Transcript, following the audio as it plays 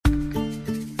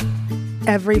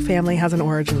Every family has an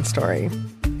origin story,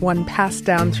 one passed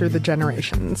down through the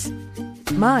generations.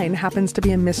 Mine happens to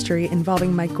be a mystery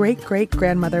involving my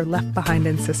great-great-grandmother left behind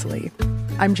in Sicily.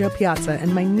 I'm Jo Piazza,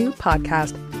 and my new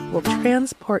podcast will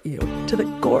transport you to the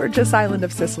gorgeous island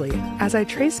of Sicily as I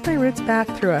trace my roots back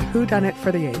through a whodunit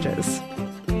for the ages.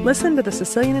 Listen to The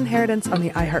Sicilian Inheritance on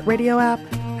the iHeartRadio app,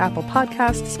 Apple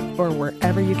Podcasts, or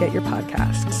wherever you get your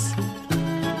podcasts.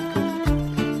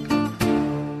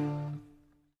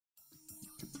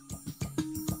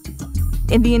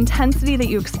 In the intensity that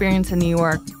you experience in New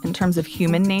York in terms of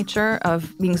human nature,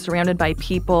 of being surrounded by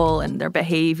people and their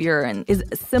behavior, and is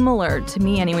similar, to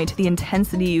me anyway, to the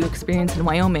intensity you experience in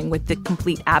Wyoming with the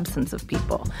complete absence of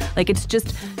people. Like, it's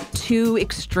just two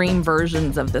extreme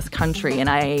versions of this country, and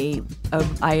I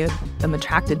am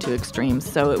attracted to extremes,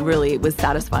 so it was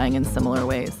satisfying in similar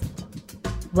ways.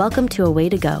 Welcome to A Way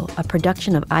to Go, a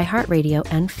production of iHeartRadio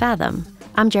and Fathom.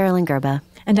 I'm Geraldine Gerba.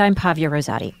 And I'm Pavia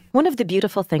Rosati. One of the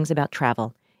beautiful things about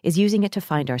travel is using it to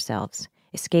find ourselves,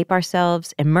 escape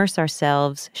ourselves, immerse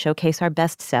ourselves, showcase our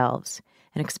best selves,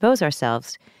 and expose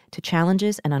ourselves to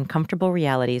challenges and uncomfortable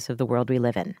realities of the world we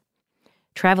live in.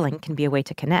 Traveling can be a way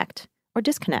to connect or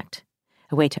disconnect,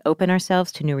 a way to open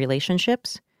ourselves to new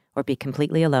relationships or be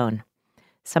completely alone.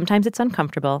 Sometimes it's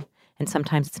uncomfortable, and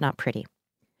sometimes it's not pretty.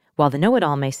 While the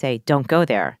know-it-all may say, don't go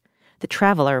there, the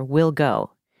traveler will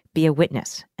go. Be a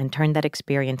witness and turn that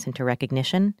experience into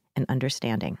recognition and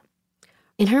understanding.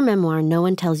 In her memoir, No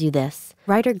One Tells You This,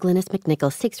 writer Glynnis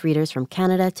MacNicol takes readers from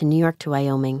Canada to New York to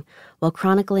Wyoming while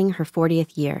chronicling her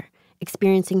 40th year,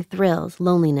 experiencing thrills,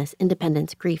 loneliness,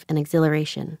 independence, grief, and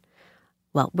exhilaration.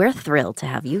 Well, we're thrilled to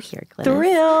have you here, Glynnis.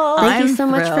 Thrilled. Thank you so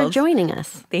much for joining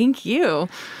us. Thank you.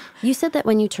 You said that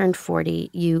when you turned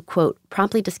 40, you, quote,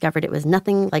 promptly discovered it was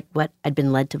nothing like what I'd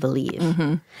been led to believe.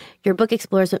 Mm-hmm. Your book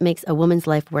explores what makes a woman's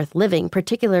life worth living,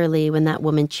 particularly when that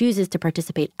woman chooses to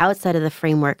participate outside of the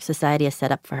framework society has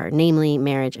set up for her, namely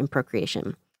marriage and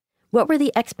procreation. What were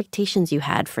the expectations you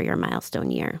had for your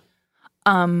milestone year?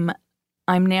 I'm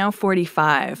now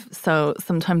 45, so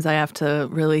sometimes I have to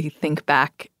really think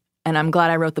back. And I'm glad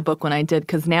I wrote the book when I did,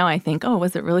 because now I think, oh,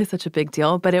 was it really such a big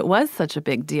deal? But it was such a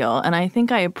big deal. And I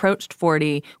think I approached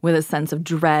 40 with a sense of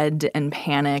dread and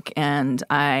panic. And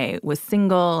I was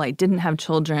single. I didn't have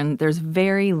children. There's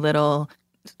very little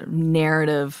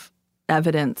narrative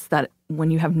evidence that when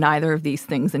you have neither of these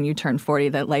things and you turn 40,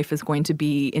 that life is going to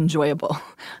be enjoyable.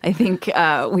 I think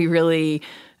we really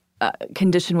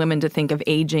condition women to think of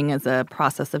aging as a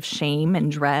process of shame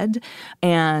and dread.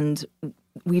 And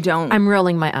we don't. I'm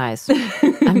rolling my eyes.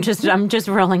 I'm just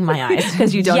rolling my eyes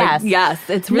because you don't. Yes,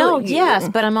 it's really yes,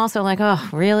 but I'm also like, oh,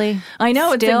 really? I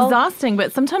know Still? It's exhausting,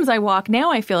 but sometimes I walk.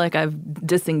 Now I feel like I've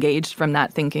disengaged from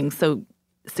that thinking so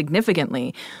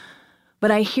significantly.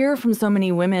 But I hear from so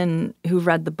many women who've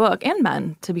read the book, and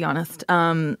men, to be honest,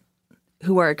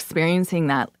 who are experiencing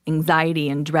that anxiety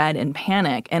and dread and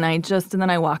panic. And then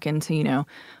I walk into,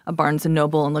 a Barnes &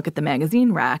 Noble and look at the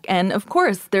magazine rack. And of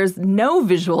course, there's no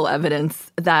visual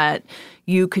evidence that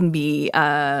you can be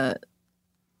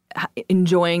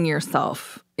enjoying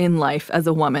yourself in life as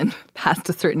a woman past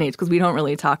a certain age, because we don't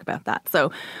really talk about that.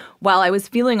 So while I was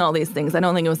feeling all these things, I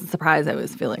don't think it was a surprise I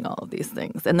was feeling all of these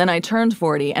things. And then I turned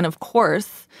 40, and of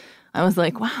course, I was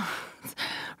like, wow,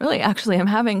 really, actually, I'm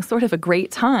having sort of a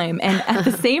great time. And at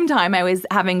the same time, I was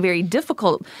having very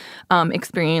difficult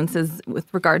experiences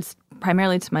with regards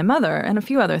primarily to my mother and a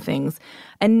few other things.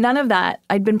 And none of that,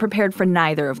 I'd been prepared for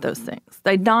neither of those things.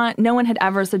 No one had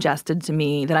ever suggested to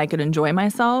me that I could enjoy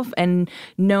myself, and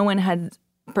no one had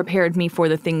prepared me for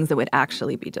the things that would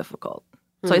actually be difficult.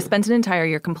 So I spent an entire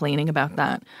year complaining about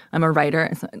that. I'm a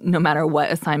writer, so no matter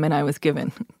what assignment I was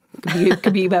given. It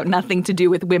could be about nothing to do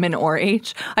with women or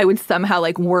age. I would somehow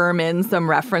worm in some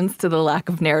reference to the lack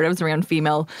of narratives around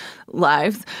female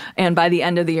lives. And by the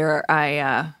end of the year,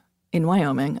 in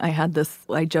Wyoming,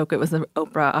 I joke it was an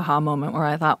Oprah aha moment where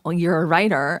I thought, well, you're a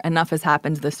writer. Enough has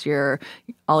happened this year.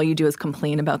 All you do is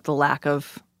complain about the lack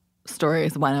of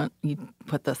stories. Why don't you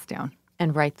put this down?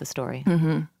 And write the story.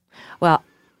 Mm-hmm. Well,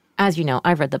 as you know,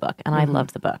 I've read the book, and I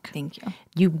loved the book. Thank you.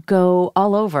 You go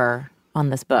all over on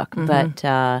this book, Mm-hmm.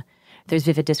 but there's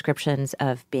vivid descriptions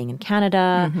of being in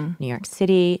Canada, New York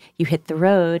City. You hit the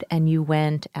road, and you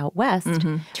went out west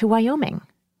to Wyoming.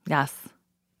 Yes.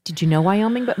 Did you know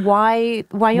Wyoming? But why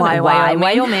Wyoming? Why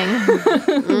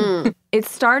Wyoming? It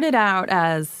started out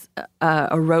as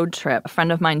a road trip. A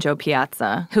friend of mine, Jo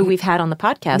Piazza, who we've had on the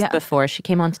podcast before, she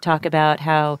came on to talk about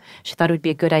how she thought it would be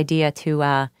a good idea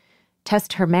to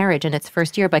test her marriage in its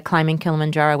first year by climbing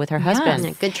Kilimanjaro with her husband.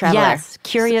 Yeah, good traveler. Yes,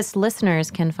 curious listeners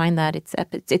can find that.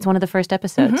 It's one of the first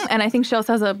episodes. Mm-hmm. And I think she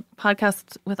also has a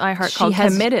podcast with iHeart called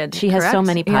Committed. She has so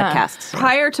many podcasts. Yeah.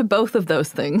 Prior to both of those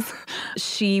things,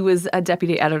 she was a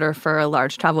deputy editor for a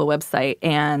large travel website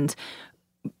and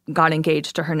got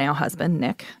engaged to her now husband,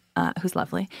 Nick, who's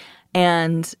lovely.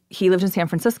 And he lived in San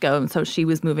Francisco, and so she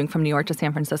was moving from New York to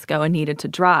San Francisco and needed to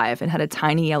drive and had a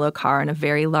tiny yellow car and a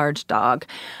very large dog.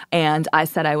 And I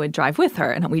said I would drive with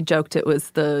her, and we joked it was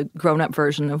the grown-up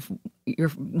version of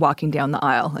you're walking down the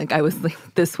aisle. Like I was like,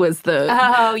 this was the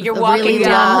you're walking really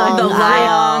down the the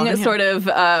long aisle. sort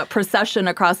of procession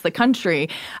across the country.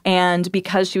 And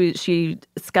because she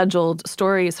scheduled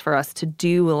stories for us to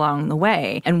do along the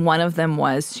way, and one of them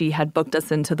was she had booked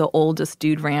us into the oldest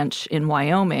dude ranch in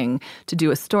Wyoming to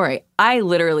do a story. I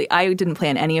didn't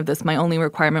plan any of this. My only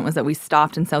requirement was that we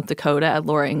stopped in South Dakota at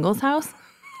Laura Ingalls' house,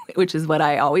 which is what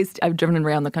I've driven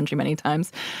around the country many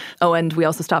times. Oh, and we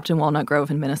also stopped in Walnut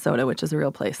Grove in Minnesota, which is a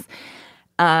real place.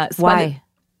 Why?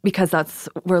 Because that's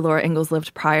where Laura Ingalls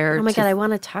lived prior. Oh my God, I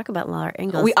want to talk about Laura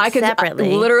Ingalls I could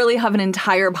separately. literally have an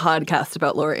entire podcast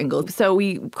about Laura Ingalls. So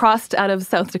we crossed out of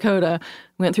South Dakota,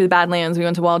 we went through the Badlands, we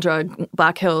went to Waldrug,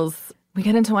 Black Hills. We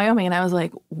get into Wyoming, and I was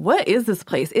like, what is this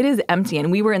place? It is empty,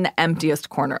 and we were in the emptiest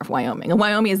corner of Wyoming. And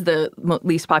Wyoming is the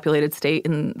least populated state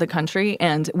in the country,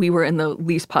 and we were in the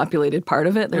least populated part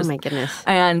of it. Oh, my goodness.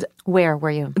 And Where were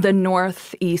you? the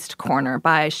northeast corner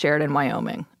by Sheridan,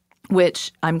 Wyoming,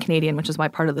 which I'm Canadian, which is why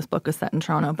part of this book is set in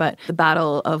Toronto. But the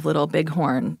Battle of Little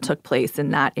Bighorn took place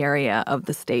in that area of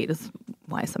the state, is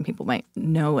why some people might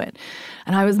know it.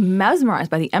 And I was mesmerized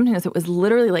by the emptiness. It was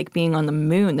literally like being on the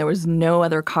moon. There was no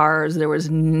other cars. There was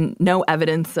no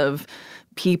evidence of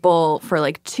people for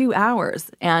like 2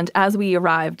 hours. And as we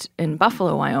arrived in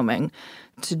Buffalo, Wyoming,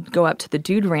 to go up to the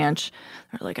Dude Ranch,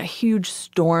 there was like a huge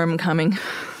storm coming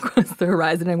across the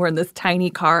horizon, and we're in this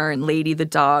tiny car, and Lady the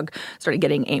dog started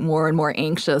getting more and more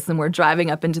anxious, and we're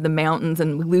driving up into the mountains,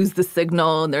 and we lose the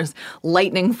signal, and there's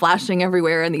lightning flashing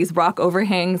everywhere and these rock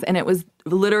overhangs, and it was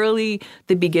literally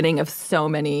the beginning of so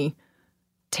many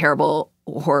terrible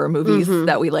horror movies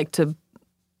that we like to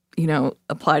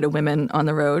apply to women on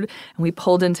the road. And we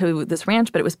pulled into this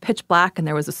ranch, but it was pitch black, and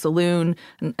there was a saloon,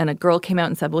 and a girl came out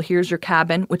and said, well, here's your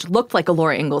cabin, which looked like a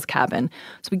Laura Ingalls cabin.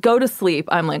 So we go to sleep.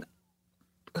 I'm like,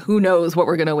 who knows what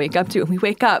we're going to wake up to? And we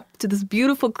wake up to this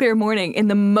beautiful, clear morning in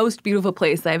the most beautiful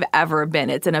place I've ever been.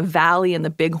 It's in a valley in the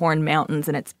Bighorn Mountains,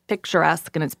 and it's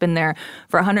picturesque, and it's been there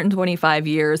for 125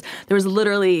 years. There was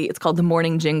literally, it's called the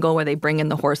morning jingle, where they bring in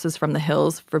the horses from the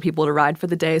hills for people to ride for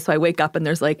the day. So I wake up, and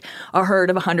there's like a herd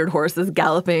of 100 horses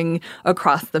galloping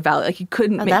across the valley. Like you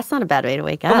couldn't That's not a bad way to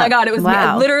wake up. Oh my God, it was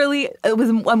wow. literally, it was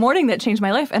a morning that changed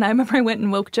my life. And I remember I went and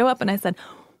woke Joe up, and I said,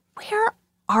 where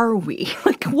are we?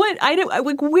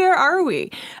 Where are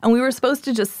we? And we were supposed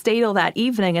to just stay till that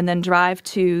evening and then drive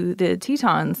to the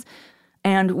Tetons.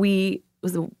 And it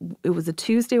was a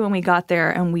Tuesday when we got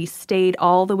there, and we stayed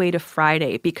all the way to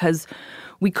Friday because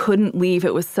we couldn't leave.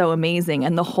 It was so amazing.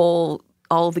 And all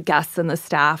the guests and the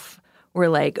staff were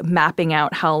like mapping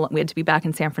out how we had to be back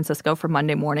in San Francisco for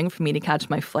Monday morning for me to catch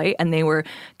my flight. And they were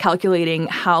calculating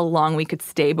how long we could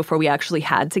stay before we actually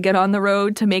had to get on the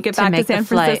road to make it back to San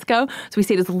Francisco. So we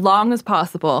stayed as long as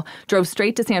possible, drove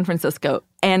straight to San Francisco.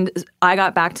 And I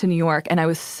got back to New York, and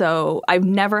I've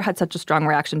never had such a strong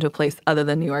reaction to a place other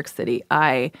than New York City.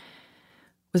 I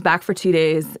was back for 2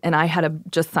 days, and I had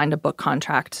just signed a book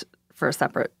contract for a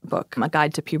separate book, A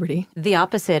Guide to Puberty. The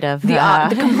opposite of the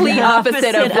complete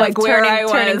opposite of like where I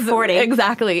was. Turning 40.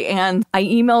 Exactly. And I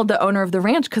emailed the owner of the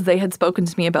ranch because they had spoken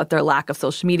to me about their lack of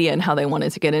social media and how they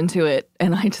wanted to get into it.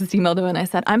 And I just emailed him and I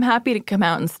said, I'm happy to come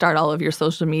out and start all of your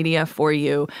social media for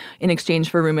you in exchange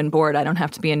for room and board. I don't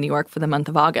have to be in New York for the month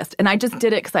of August. And I just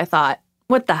did it because I thought,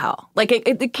 what the hell? Like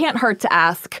it can't hurt to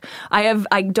ask.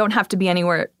 I don't have to be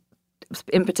anywhere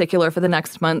in particular for the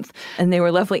next month. And they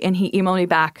were lovely. And he emailed me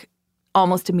back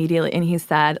almost immediately, and he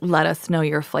said, let us know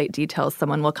your flight details.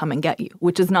 Someone will come and get you,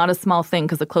 which is not a small thing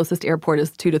because the closest airport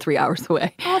is 2 to 3 hours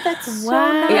away. Oh, that's so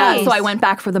nice. Yeah, so I went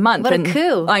back for the month. What a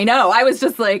coup. I know. I was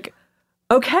just like,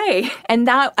 okay. And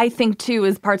that, I think, too,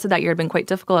 is parts of that year had been quite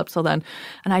difficult up till then.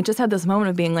 And I just had this moment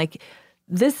of being like,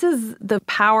 this is the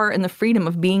power and the freedom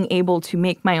of being able to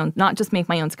make my own, not just make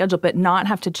my own schedule, but not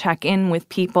have to check in with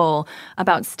people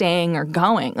about staying or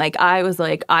going. Like, I was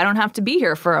like, I don't have to be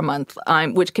here for a month,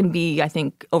 which can be, I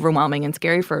think, overwhelming and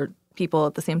scary for people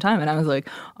at the same time. And I was like,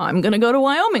 I'm going to go to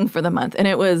Wyoming for the month. And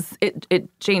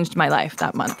it changed my life.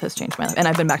 That month has changed my life. And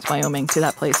I've been back to Wyoming, to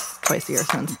that place, twice a year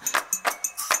since.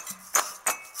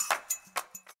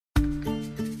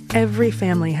 Every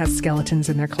family has skeletons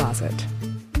in their closet.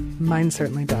 Mine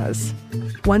certainly does.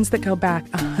 Ones that go back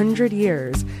 100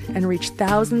 years and reach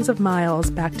thousands of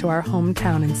miles back to our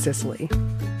hometown in Sicily.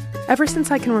 Ever since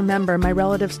I can remember, my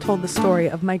relatives told the story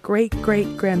of my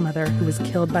great-great-grandmother who was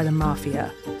killed by the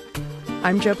mafia.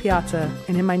 I'm Jo Piazza,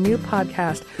 and in my new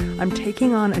podcast, I'm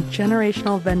taking on a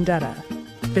generational vendetta,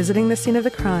 visiting the scene of the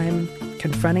crime,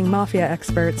 confronting mafia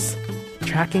experts,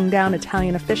 tracking down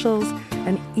Italian officials,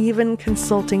 and even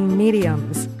consulting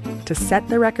mediums to set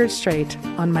the record straight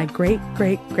on my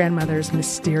great-great-grandmother's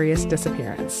mysterious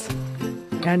disappearance.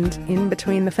 And in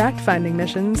between the fact-finding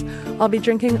missions, I'll be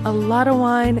drinking a lot of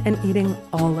wine and eating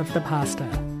all of the pasta.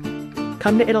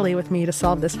 Come to Italy with me to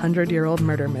solve this 100-year-old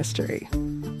murder mystery.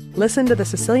 Listen to The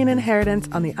Sicilian Inheritance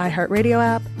on the iHeartRadio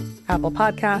app, Apple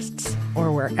Podcasts,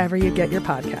 or wherever you get your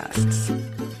podcasts.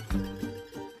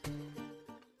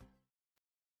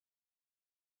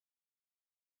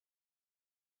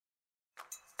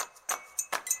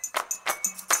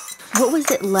 What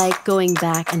was it like going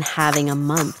back and having a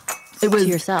month to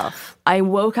yourself? I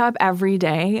woke up every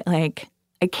day like,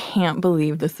 I can't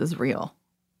believe this is real.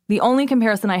 The only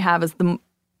comparison I have is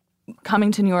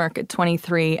coming to New York at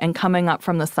 23 and coming up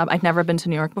from the I'd never been to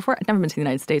New York before. I'd never been to the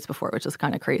United States before, which is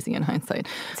kind of crazy in hindsight.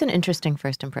 It's an interesting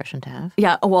first impression to have.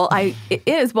 Yeah, well, it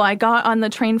is. Well, I got on the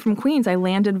train from Queens. I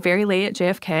landed very late at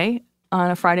JFK on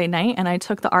a Friday night, and I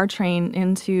took the R train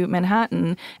into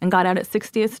Manhattan and got out at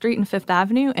 60th Street and Fifth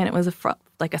Avenue, and it was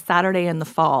like a Saturday in the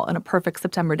fall and a perfect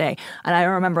September day. And I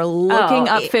remember looking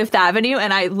up Fifth Avenue,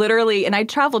 and I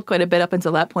traveled quite a bit up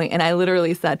until that point, and I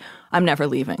literally said, I'm never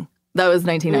leaving. That was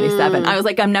 1997. I was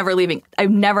like, I'm never leaving.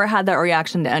 I've never had that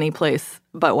reaction to any place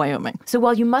but Wyoming. So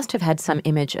while you must have had some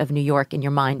image of New York in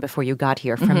your mind before you got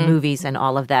here from movies and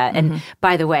all of that. And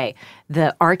by the way,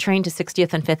 the R train to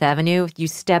 60th and Fifth Avenue, you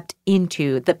stepped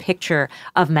into the picture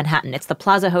of Manhattan. It's the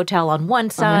Plaza Hotel on one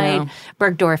side,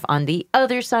 Bergdorf on the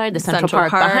other side, the Central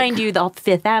Park behind you, the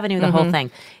Fifth Avenue, the whole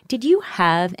thing. Did you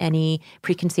have any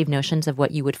preconceived notions of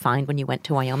what you would find when you went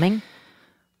to Wyoming?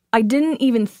 I didn't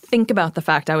even think about the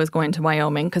fact I was going to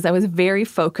Wyoming because I was very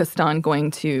focused on going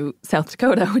to South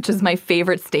Dakota, which is my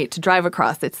favorite state to drive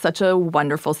across. It's such a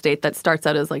wonderful state that starts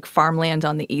out as like farmland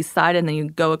on the east side, and then you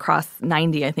go across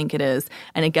 90, I think it is,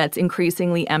 and it gets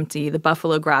increasingly empty. The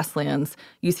buffalo grasslands,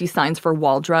 you see signs for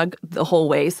wall drug the whole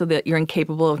way so that you're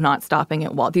incapable of not stopping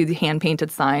at wall. These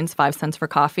hand-painted signs, 5 cents for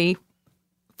coffee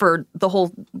for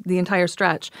the entire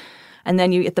stretch. And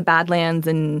then you get the Badlands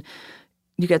and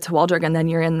you get to Waldrug, and then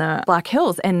you're in the Black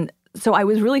Hills. And so I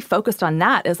was really focused on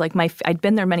that as like I'd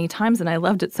been there many times and I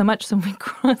loved it so much. So when we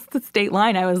crossed the state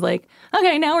line, I was like,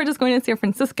 okay, now we're just going to San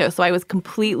Francisco. So I was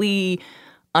completely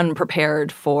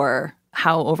unprepared for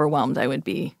how overwhelmed I would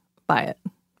be by it,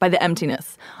 by the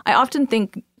emptiness. I often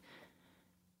think,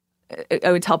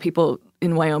 I would tell people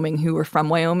in Wyoming who were from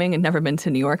Wyoming and never been to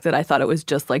New York that I thought it was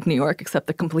just like New York, except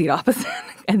the complete opposite.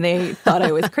 And they thought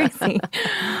I was crazy.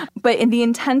 But in the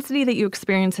intensity that you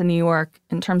experience in New York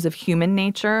in terms of human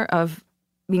nature, of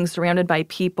being surrounded by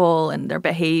people and their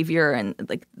behavior and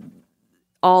like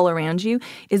all around you,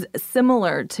 is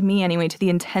similar to me anyway to the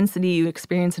intensity you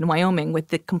experience in Wyoming with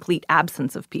the complete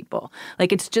absence of people.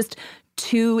 Like it's just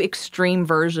two extreme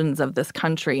versions of this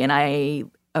country. And I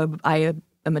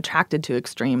am attracted to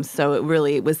extremes. So it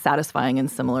really was satisfying in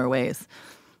similar ways.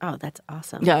 Oh, that's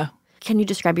awesome. Yeah. Can you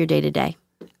describe your day-to-day?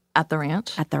 At the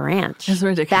ranch? At the ranch. It's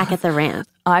ridiculous. Back at the ranch.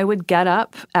 I would get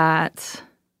up it's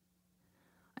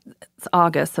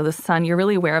August, so the sun, you're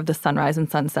really aware of the sunrise and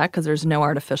sunset because there's no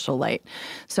artificial light.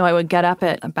 So I would get up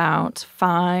at about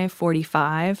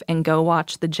 5:45 and go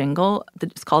watch the jingle.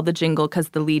 It's called the jingle because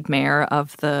the lead mare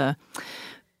of the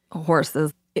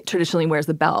horses traditionally wears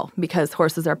a bell because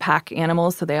horses are pack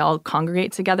animals, so they all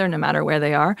congregate together no matter where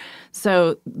they are.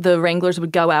 So the wranglers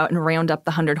would go out and round up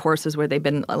the 100 horses where they've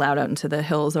been allowed out into the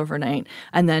hills overnight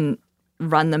and then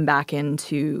run them back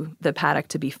into the paddock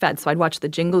to be fed. So I'd watch the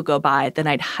jingle go by, then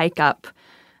I'd hike up,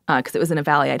 because it was in a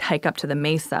valley, I'd hike up to the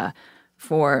mesa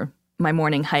for my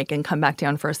morning hike and come back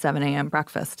down for a 7 a.m.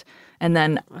 breakfast. And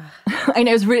then, I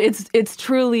know it's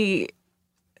truly...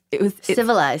 It's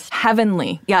civilized.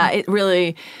 Heavenly. Yeah, it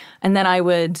really, and then I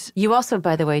would... You also,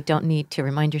 by the way, don't need to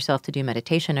remind yourself to do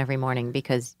meditation every morning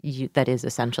because that is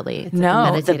essentially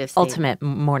the ultimate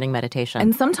morning meditation.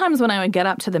 And sometimes when I would get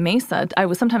up to the mesa, I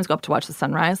would sometimes go up to watch the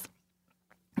sunrise,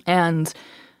 and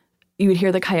you would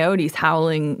hear the coyotes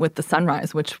howling with the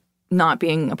sunrise, which, not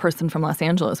being a person from Los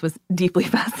Angeles, was deeply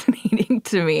fascinating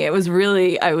to me. It was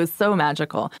so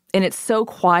magical. And it's so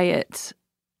quiet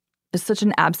there's such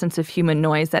an absence of human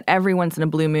noise that every once in a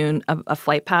blue moon, a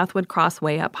flight path would cross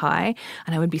way up high,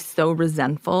 and I would be so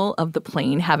resentful of the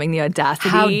plane having the audacity.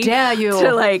 How dare you?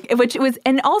 To like, which was,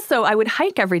 and also I would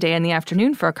hike every day in the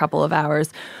afternoon for a couple of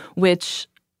hours, which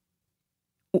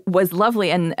was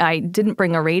lovely. And I didn't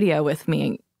bring a radio with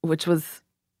me, which was,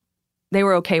 they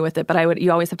were okay with it. But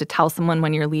you always have to tell someone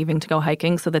when you're leaving to go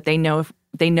hiking so that they know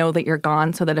that you're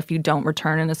gone, so that if you don't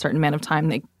return in a certain amount of time,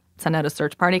 they send out a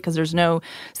search party, because there's no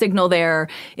signal there.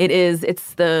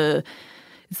 It's the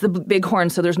Bighorn,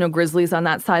 so there's no grizzlies on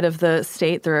that side of the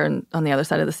state. They're on the other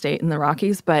side of the state in the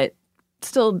Rockies, but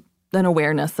still an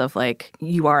awareness of like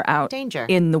you are out danger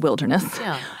in the wilderness.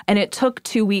 Yeah. And it took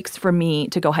 2 weeks for me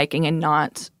to go hiking and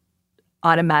not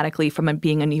automatically, from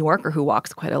being a New Yorker who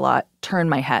walks quite a lot, turn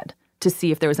my head to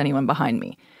see if there was anyone behind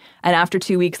me. And after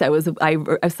 2 weeks,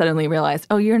 I suddenly realized,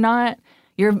 oh, you're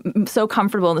so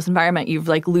comfortable in this environment, you've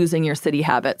like losing your city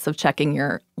habits of checking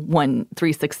your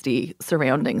 360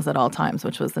 surroundings at all times,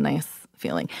 which was a nice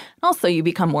feeling. Also, you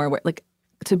become more aware, like,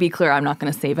 to be clear, I'm not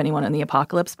going to save anyone in the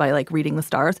apocalypse by like reading the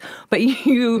stars, but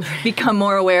you become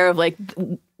more aware of like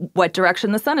what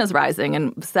direction the sun is rising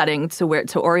and setting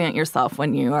to orient yourself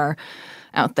when you are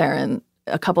out there. And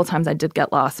a couple of times I did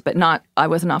get lost, but I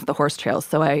wasn't off the horse trails.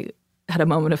 So I had a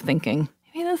moment of thinking,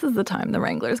 maybe this is the time the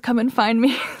Wranglers come and find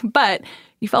me. But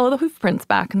you follow the hoof prints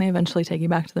back and they eventually take you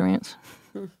back to the ranch.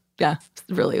 Yeah, it's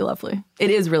really lovely.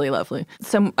 It is really lovely.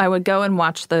 So I would go and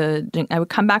watch I would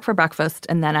come back for breakfast,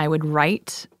 and then I would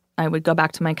write. I would go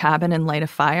back to my cabin and light a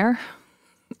fire.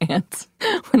 And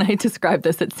when I describe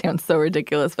this, it sounds so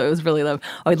ridiculous, but it was really love.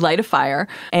 I would light a fire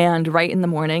and write in the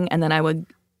morning, and then I would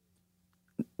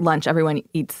lunch. Everyone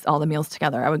eats all the meals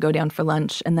together. I would go down for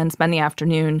lunch and then spend the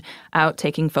afternoon out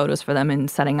taking photos for them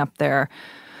and setting up their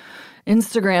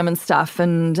Instagram and stuff.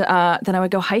 And then I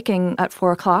would go hiking at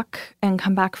 4:00 and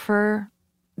come back for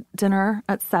dinner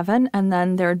at 7. And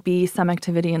then there'd be some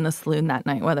activity in the saloon that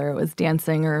night, whether it was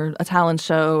dancing or a talent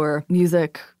show or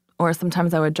music. Or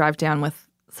sometimes I would drive down with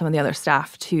some of the other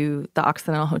staff to the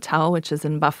Occidental Hotel, which is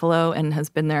in Buffalo and has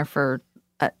been there for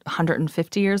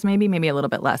 150 years, maybe a little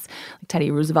bit less. Like Teddy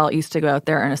Roosevelt used to go out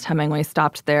there. Ernest Hemingway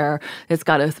stopped there. It's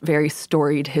got a very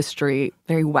storied history,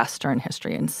 very Western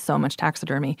history, and so much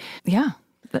taxidermy. Yeah,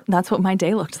 that's what my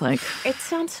day looked like. It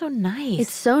sounds so nice.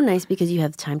 It's so nice because you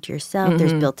have time to yourself.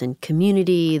 There's built-in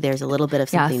community. There's a little bit of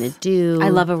something to do. I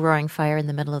love a roaring fire in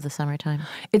the middle of the summertime.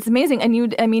 It's amazing. And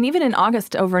even in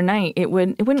August overnight, it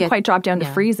wouldn't quite drop down to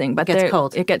freezing, but it gets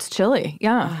cold. It gets chilly.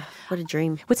 Yeah. What a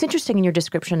dream. What's interesting in your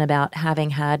description about having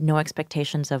had no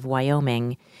expectations of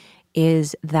Wyoming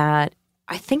is that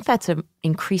I think that's an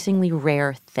increasingly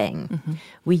rare thing. Mm-hmm.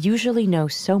 We usually know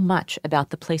so much about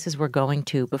the places we're going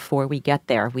to before we get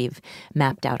there. We've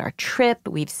mapped out our trip.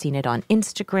 We've seen it on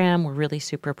Instagram. We're really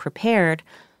super prepared.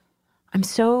 I'm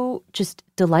so just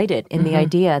delighted in the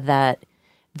idea that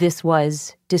this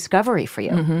was discovery for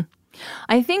you. Mm-hmm.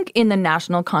 I think in the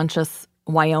national conscious,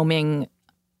 Wyoming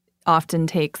often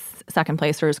takes second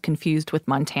place or is confused with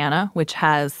Montana, which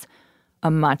has a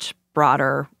much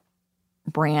broader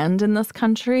brand in this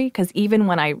country. Because even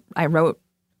when I wrote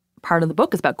part of the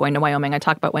book is about going to Wyoming, I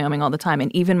talk about Wyoming all the time.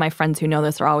 And even my friends who know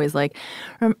this are always like,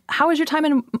 how was your time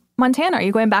in Montana? Are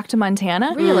you going back to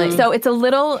Montana? Really? So it's a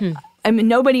little... I mean,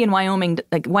 nobody in Wyoming,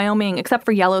 except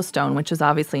for Yellowstone, which is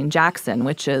obviously in Jackson,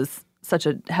 which is such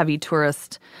a heavy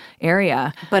tourist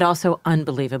area. But also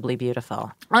unbelievably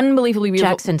beautiful. Unbelievably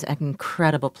beautiful. Jackson's an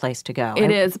incredible place to go.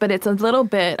 It is, but it's a little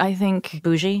bit, I think...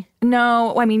 Bougie?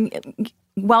 No, I mean,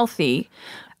 wealthy.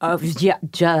 Yeah,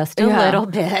 just a little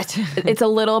bit. It's a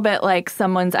little bit like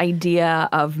someone's idea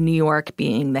of New York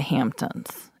being the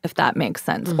Hamptons, if that makes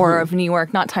sense. Or of New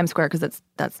York, not Times Square because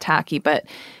that's tacky, but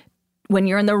when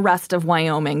you're in the rest of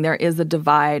Wyoming, there is a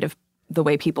divide of the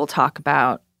way people talk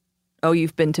about, oh,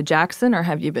 you've been to Jackson or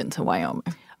have you been to Wyoming?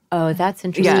 Oh, that's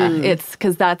interesting. Yeah, it's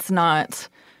because that's not,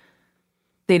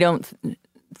 they don't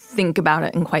think about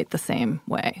it in quite the same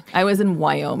way. I was in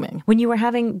Wyoming. When you were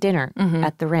having dinner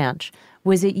at the ranch,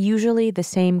 was it usually the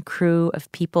same crew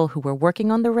of people who were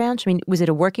working on the ranch? I mean, was it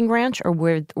a working ranch or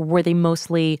were they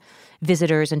mostly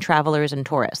visitors and travelers and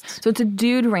tourists? So it's a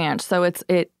dude ranch. So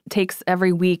it takes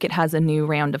every week, it has a new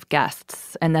round of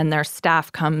guests. And then their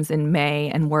staff comes in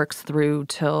May and works through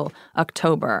till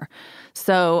October.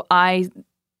 So I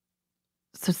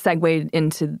segued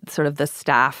into sort of the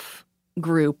staff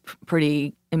group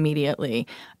pretty immediately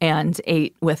and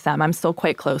ate with them. I'm still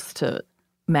quite close to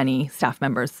many staff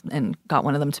members and got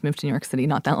one of them to move to New York City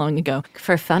not that long ago.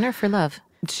 For fun or for love?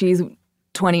 She's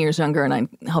 20 years younger and I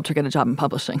helped her get a job in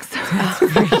publishing. So.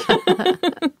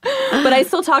 But I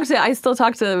still talk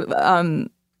to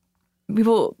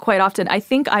people quite often, I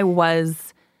think I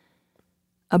was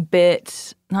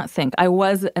I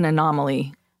was an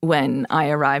anomaly when I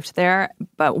arrived there.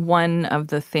 But one of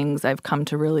the things I've come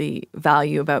to really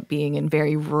value about being in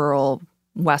very rural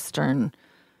Western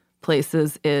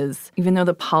places is, even though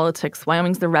the politics,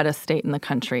 Wyoming's the reddest state in the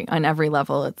country on every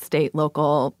level. It's state,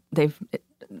 local, they've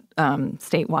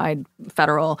statewide,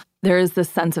 federal. There is this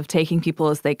sense of taking people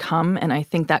as they come, and I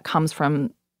think that comes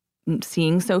from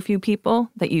seeing so few people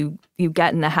that you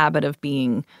get in the habit of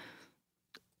being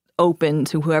open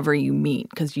to whoever you meet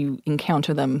because you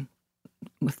encounter them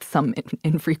with some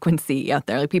infrequency out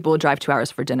there. Like, people would drive 2 hours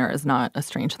for dinner is not a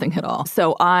strange thing at all.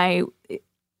 So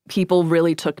people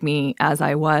really took me as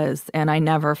I was, and I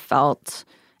never felt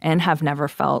and have never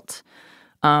felt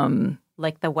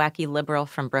Like the wacky liberal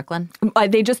from Brooklyn?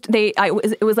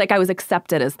 It was like I was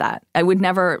accepted as that. I would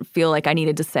never feel like I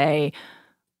needed to say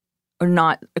or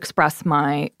not express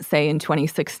my, say in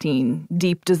 2016,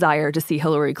 deep desire to see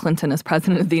Hillary Clinton as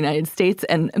president of the United States.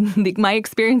 And my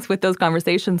experience with those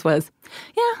conversations was,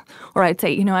 yeah. Or I'd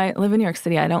say, I live in New York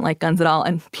City. I don't like guns at all.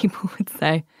 And people would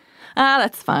say,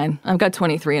 that's fine. I've got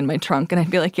 23 in my trunk. And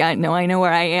I'd be like, yeah, no, I know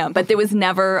where I am. But there was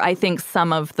never, I think,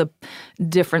 some of the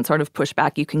different sort of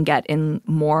pushback you can get in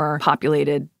more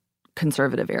populated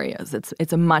conservative areas.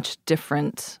 It's a much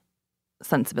different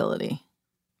sensibility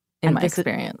in my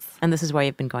experience. And this is why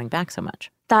you've been going back so much.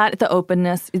 That, the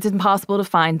openness, it's impossible to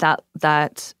find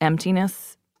that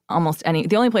emptiness almost any.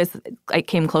 The only place I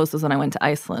came close was when I went to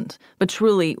Iceland. But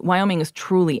truly, Wyoming is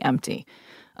truly empty.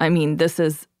 I mean,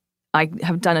 I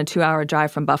have done a 2-hour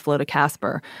drive from Buffalo to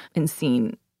Casper and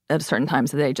seen at certain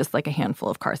times of the day just like a handful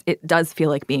of cars. It does feel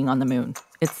like being on the moon.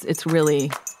 It's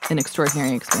really an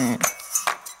extraordinary experience.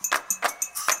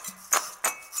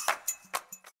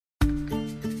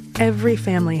 Every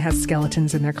family has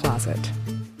skeletons in their closet.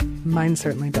 Mine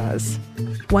certainly does.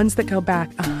 Ones that go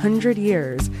back 100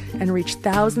 years and reach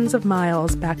thousands of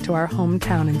miles back to our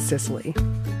hometown in Sicily.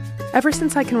 Ever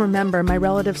since I can remember, my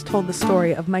relatives told the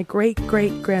story of my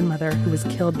great-great-grandmother who was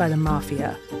killed by the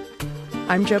mafia.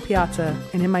 I'm Jo Piazza,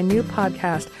 and in my new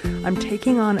podcast, I'm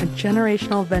taking on a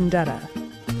generational vendetta,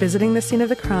 visiting the scene of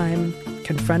the crime,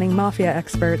 confronting mafia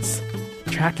experts,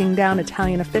 tracking down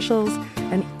Italian officials,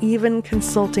 and even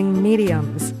consulting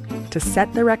mediums to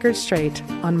set the record straight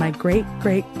on my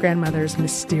great-great-grandmother's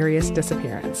mysterious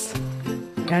disappearance.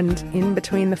 And in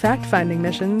between the fact-finding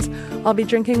missions, I'll be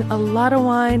drinking a lot of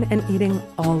wine and eating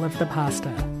all of the pasta.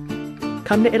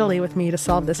 Come to Italy with me to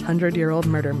solve this 100-year-old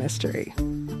murder mystery.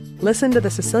 Listen to The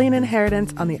Sicilian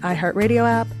Inheritance on the iHeartRadio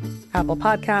app, Apple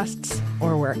Podcasts,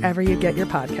 or wherever you get your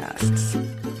podcasts.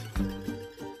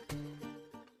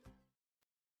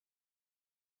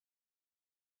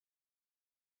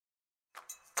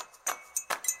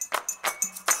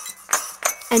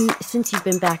 And since you've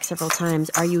been back several times,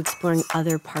 are you exploring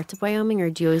other parts of Wyoming, or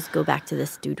do you always go back to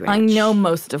this dude ranch? I know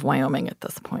most of Wyoming at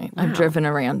this point. Wow. I've driven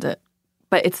around it.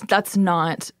 But that's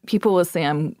not, people will say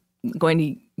I'm going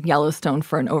to Yellowstone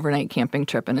for an overnight camping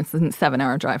trip, and it's a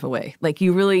 7-hour drive away. Like,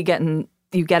 you really get in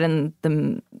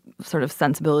the sort of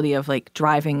sensibility of like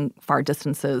driving far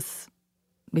distances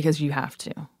because you have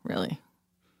to, really.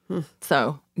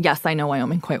 So, yes, I know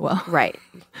Wyoming quite well. Right.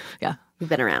 Yeah. You've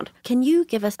been around. Can you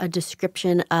give us a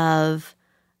description of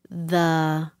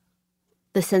the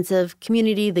sense of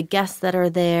community, the guests that are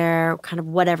there, kind of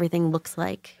what everything looks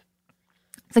like?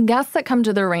 The guests that come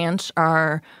to the ranch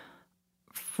are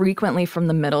frequently from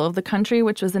the middle of the country,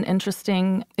 which was an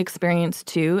interesting experience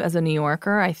too. As a New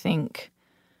Yorker, I think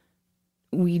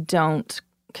we don't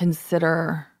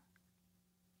consider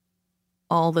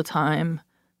all the time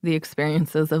the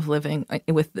experiences of living,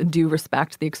 with due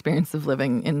respect, the experience of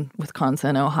living in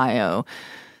Wisconsin, Ohio,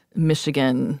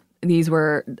 Michigan. These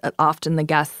were often the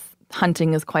guests.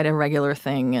 Hunting is quite a regular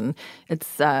thing, and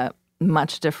it's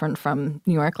much different from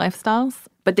New York lifestyles.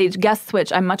 But they guest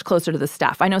switch. I'm much closer to the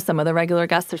staff. I know some of the regular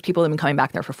guests. There's people that have been coming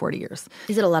back there for 40 years.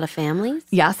 Is it a lot of families?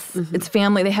 Yes. Mm-hmm. It's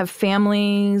family. They have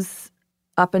families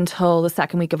up until the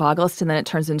second week of August, and then it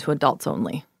turns into adults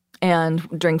only. And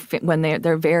when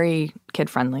they're very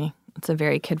kid-friendly. It's a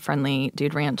very kid-friendly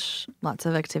dude ranch, lots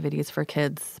of activities for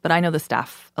kids. But I know the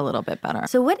staff a little bit better.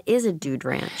 So what is a dude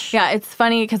ranch? Yeah, it's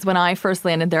funny because when I first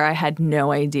landed there, I had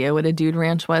no idea what a dude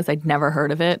ranch was. I'd never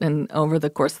heard of it. And over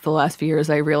the course of the last few years,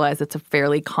 I realized it's a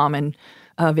fairly common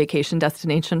vacation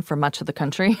destination for much of the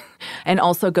country and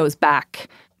also goes back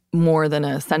more than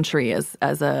a century as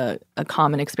a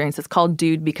common experience. It's called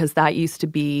dude because that used to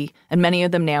be, and many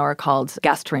of them now are called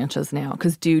guest ranches now,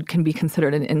 because dude can be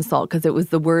considered an insult because it was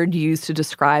the word used to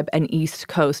describe an East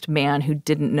Coast man who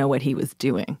didn't know what he was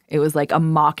doing. It was like a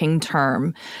mocking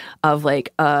term of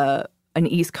like a an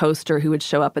East Coaster who would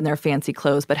show up in their fancy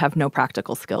clothes but have no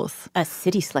practical skills. A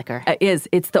city slicker.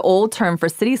 It's the old term for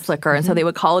city slicker. And so they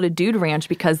would call it a dude ranch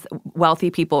because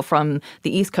wealthy people from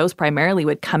the East Coast primarily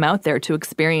would come out there to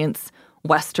experience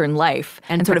Western life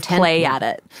and sort of play at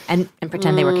it. And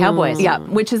pretend they were cowboys. Yeah,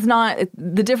 which is not,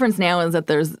 the difference now is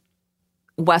that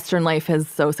Western life has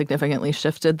so significantly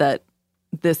shifted that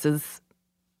this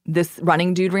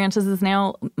running dude ranches is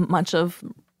now much of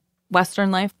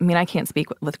Western life. I mean, I can't speak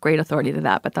with great authority to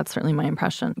that, but that's certainly my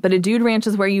impression. But a dude ranch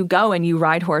is where you go and you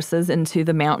ride horses into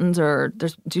the mountains, or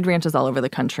there's dude ranches all over the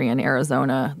country. In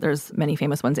Arizona, there's many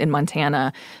famous ones. In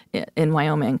Montana, in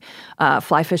Wyoming,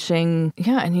 fly fishing.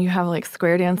 Yeah, and you have like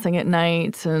square dancing at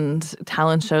night and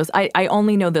talent shows. I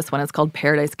only know this one. It's called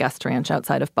Paradise Guest Ranch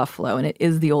outside of Buffalo, and it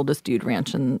is the oldest dude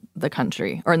ranch in the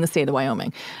country, or in the state of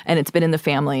Wyoming. And it's been in the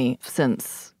family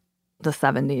since the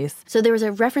 70s. So there was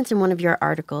a reference in one of your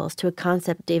articles to a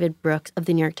concept David Brooks of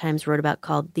the New York Times wrote about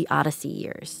called the Odyssey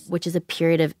years, which is a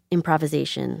period of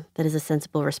improvisation that is a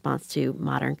sensible response to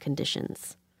modern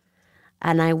conditions.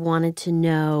 And I wanted to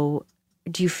know,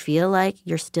 do you feel like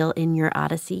you're still in your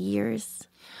Odyssey years?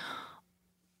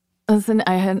 Listen,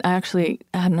 I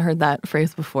hadn't heard that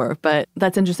phrase before, but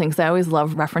that's interesting because I always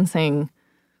love referencing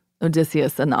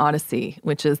Odysseus and the Odyssey,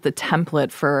 which is the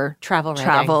template for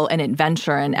travel and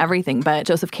adventure and everything. But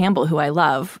Joseph Campbell, who I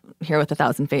love, Here with a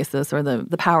Thousand Faces, or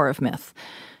the Power of Myth,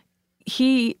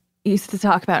 he used to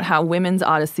talk about how women's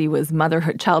Odyssey was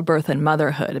motherhood, childbirth and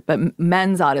motherhood, but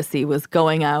men's Odyssey was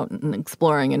going out and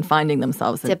exploring and finding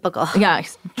themselves. Typical. Yeah,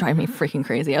 it's driving me freaking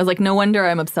crazy. I was like, no wonder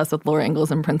I'm obsessed with Laura Ingalls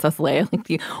and Princess Leia. Like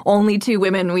the only two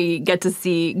women we get to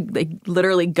see, like,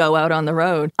 literally go out on the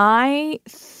road. I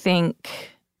think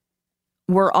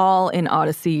we're all in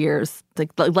Odyssey years.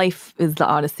 Like, life is the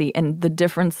Odyssey. And the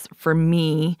difference for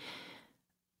me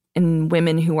in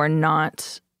women who are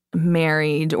not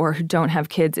married or who don't have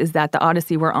kids is that the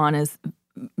Odyssey we're on is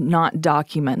not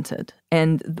documented.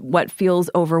 And what feels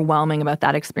overwhelming about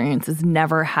that experience is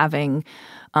never having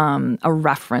a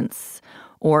reference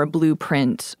or a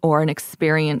blueprint or an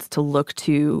experience to look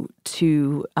to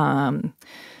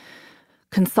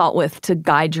consult with to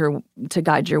guide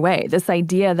your way. This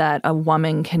idea that a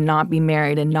woman cannot be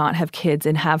married and not have kids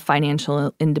and have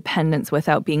financial independence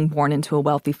without being born into a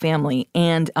wealthy family,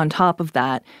 and on top of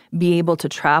that, be able to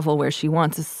travel where she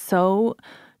wants, is so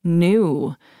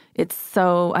new. It's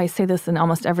so, I say this in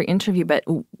almost every interview, but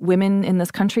women in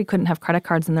this country couldn't have credit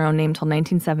cards in their own name till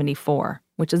 1974,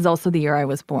 which is also the year I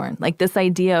was born. Like, this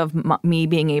idea of me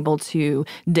being able to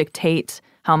dictate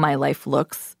how my life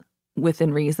looks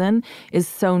within reason is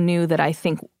so new that I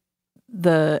think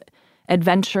the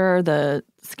adventure, the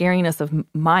scariness of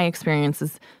my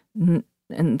experiences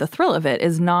and the thrill of it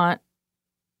is not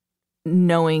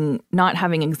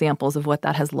having examples of what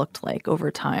that has looked like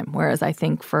over time. Whereas I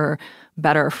think for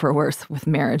better or for worse with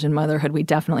marriage and motherhood, we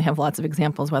definitely have lots of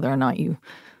examples, whether or not you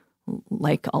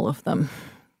like all of them.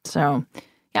 So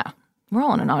yeah, we're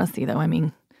all on an odyssey though. I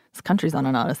mean, this country's on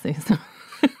an odyssey, so.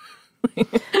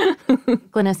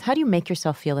 Glynnis, how do you make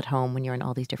yourself feel at home when you're in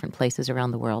all these different places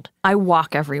around the world? I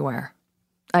walk everywhere.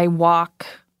 I walk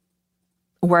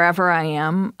wherever I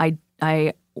am.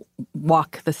 I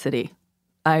walk the city.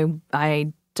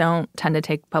 I don't tend to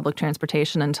take public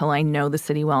transportation until I know the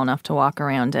city well enough to walk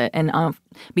around it. And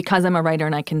because I'm a writer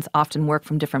and I can often work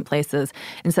from different places,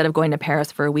 instead of going to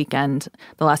Paris for a weekend,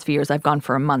 the last few years I've gone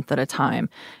for a month at a time.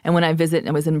 And when I visit,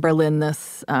 I was in Berlin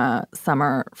this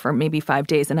summer for maybe 5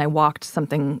 days, and I walked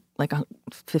something like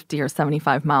 50 or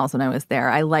 75 miles when I was there.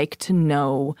 I like to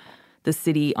know the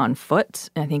city on foot.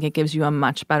 I think it gives you a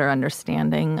much better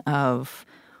understanding of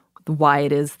why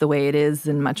it is the way it is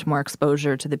and much more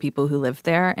exposure to the people who live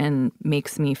there, and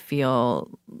makes me feel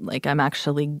like I'm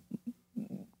actually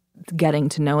getting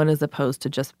to know it as opposed to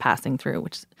just passing through,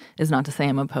 which is not to say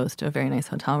I'm opposed to a very nice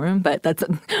hotel room, but that's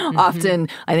often,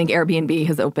 I think Airbnb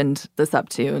has opened this up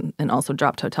too and also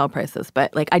dropped hotel prices.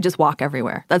 But like, I just walk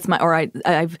everywhere. That's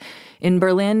I've in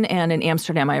Berlin and in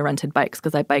Amsterdam, I rented bikes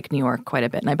because I bike New York quite a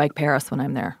bit, and I bike Paris when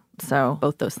I'm there. So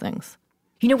both those things.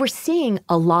 You know, we're seeing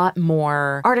a lot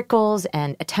more articles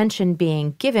and attention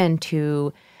being given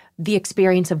to the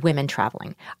experience of women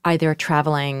traveling, either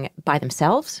traveling by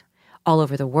themselves all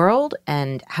over the world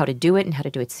and how to do it and how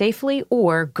to do it safely,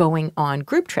 or going on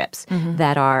group trips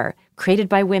that are created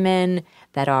by women,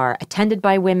 that are attended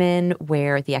by women,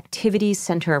 where the activities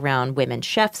center around women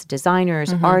chefs,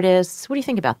 designers, artists. What do you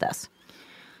think about this?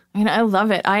 I mean, I love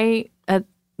it. At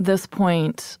this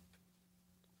point,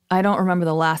 I don't remember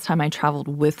the last time I traveled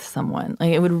with someone.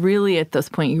 Like, it would really, at this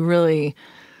point,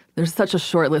 there's there's such a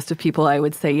short list of people I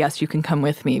would say, yes, you can come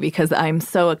with me, because I'm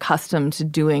so accustomed to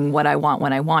doing what I want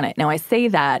when I want it. Now, I say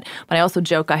that, but I also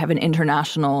joke I have an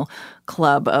international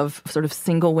club of sort of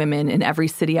single women in every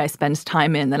city I spend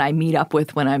time in that I meet up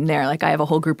with when I'm there. Like, I have a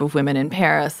whole group of women in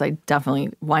Paris,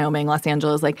 Wyoming, Los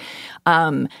Angeles,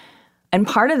 and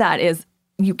part of that is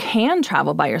you can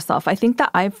travel by yourself. I think the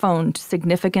iPhone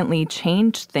significantly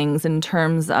changed things in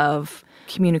terms of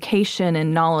communication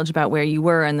and knowledge about where you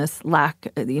were, and this lack,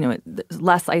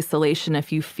 less isolation if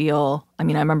you feel, I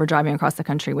remember driving across the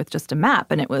country with just a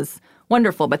map, and it was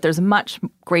wonderful, but there's a much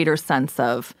greater sense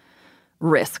of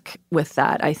risk with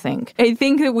that, I think. I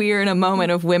think that we are in a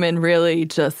moment of women really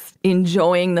just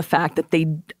enjoying the fact that they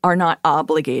are not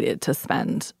obligated to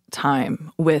spend time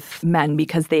with men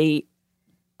because they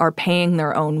are paying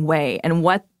their own way. And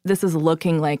what this is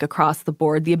looking like across the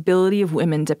board, the ability of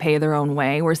women to pay their own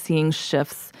way, we're seeing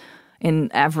shifts in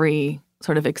every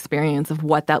sort of experience of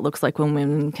what that looks like when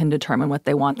women can determine what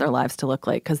they want their lives to look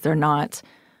like, because they're not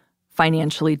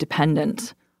financially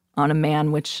dependent on a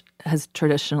man, which has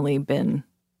traditionally been.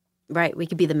 Right. We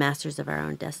could be the masters of our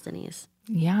own destinies.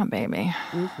 Yeah, baby.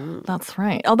 Mm-hmm. That's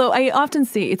right. Although I often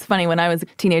see, it's funny, when I was a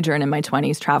teenager and in my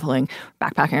 20s traveling,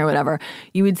 backpacking or whatever,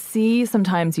 you would see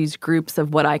sometimes these groups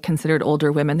of what I considered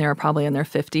older women. They were probably in their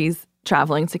 50s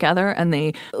traveling together, and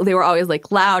they were always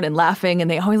like loud and laughing, and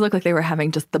they always looked like they were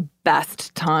having just the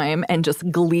best time and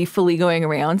just gleefully going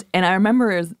around. And I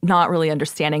remember not really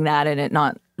understanding that and it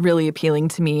not really appealing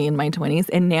to me in my 20s.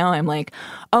 And now I'm like,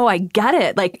 oh, I get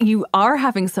it. Like, you are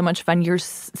having so much fun. You're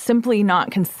simply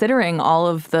not considering all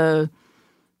of the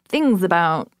things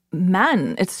about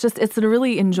men. It's a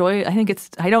really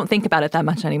I don't think about it that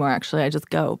much anymore, actually. I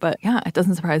just go. But yeah, it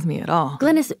doesn't surprise me at all.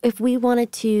 Glynnis, if we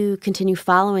wanted to continue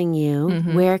following you,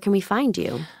 where can we find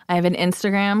you? I have an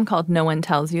Instagram called No One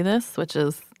Tells You This, which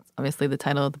is obviously the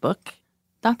title of the book.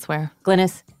 That's where.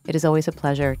 Glynnis, it is always a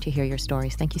pleasure to hear your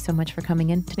stories. Thank you so much for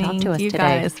coming in to talk to us today.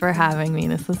 Thank you guys for having me.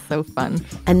 This is so fun.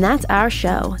 And that's our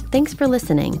show. Thanks for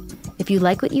listening. If you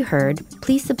like what you heard,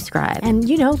 please subscribe. And,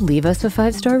 leave us a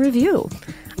 5-star review.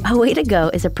 A Way to Go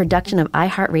is a production of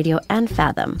iHeartRadio and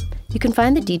Fathom. You can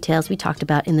find the details we talked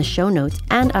about in the show notes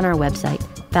and on our website,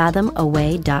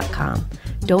 fathomaway.com.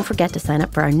 Don't forget to sign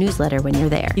up for our newsletter when you're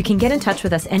there. You can get in touch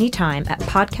with us anytime at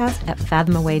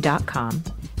podcast@fathomaway.com.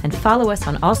 And follow us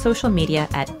on all social media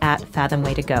at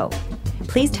 @FathomWayToGo.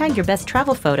 Please tag your best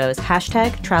travel photos,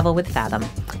 #TravelWithFathom.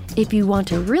 If you want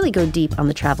to really go deep on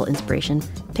the travel inspiration,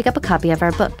 pick up a copy of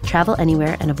our book, Travel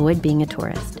Anywhere and Avoid Being a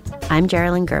Tourist. I'm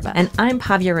Geraldine Gerba. And I'm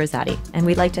Pavia Rosati. And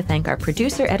we'd like to thank our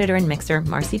producer, editor, and mixer,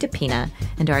 Marcy DePina,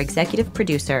 and our executive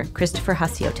producer, Christopher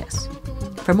Hasiotis.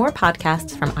 For more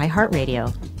podcasts from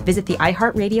iHeartRadio, visit the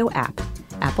iHeartRadio app,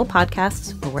 Apple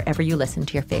Podcasts, or wherever you listen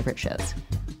to your favorite shows.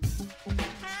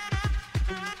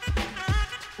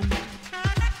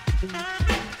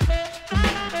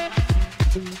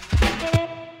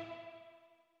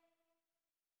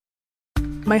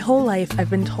 My whole life, I've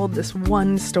been told this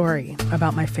one story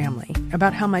about my family,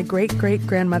 about how my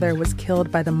great-great-grandmother was killed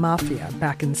by the mafia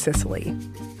back in Sicily.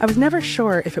 I was never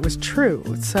sure if it was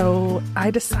true, so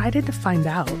I decided to find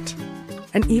out.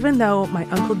 And even though my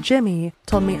Uncle Jimmy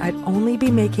told me I'd only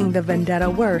be making the vendetta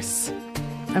worse,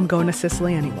 I'm going to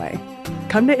Sicily anyway.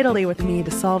 Come to Italy with me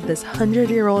to solve this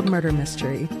 100-year-old murder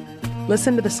mystery.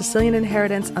 Listen to The Sicilian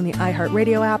Inheritance on the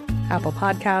iHeartRadio app, Apple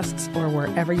Podcasts, or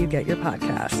wherever you get your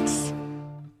podcasts.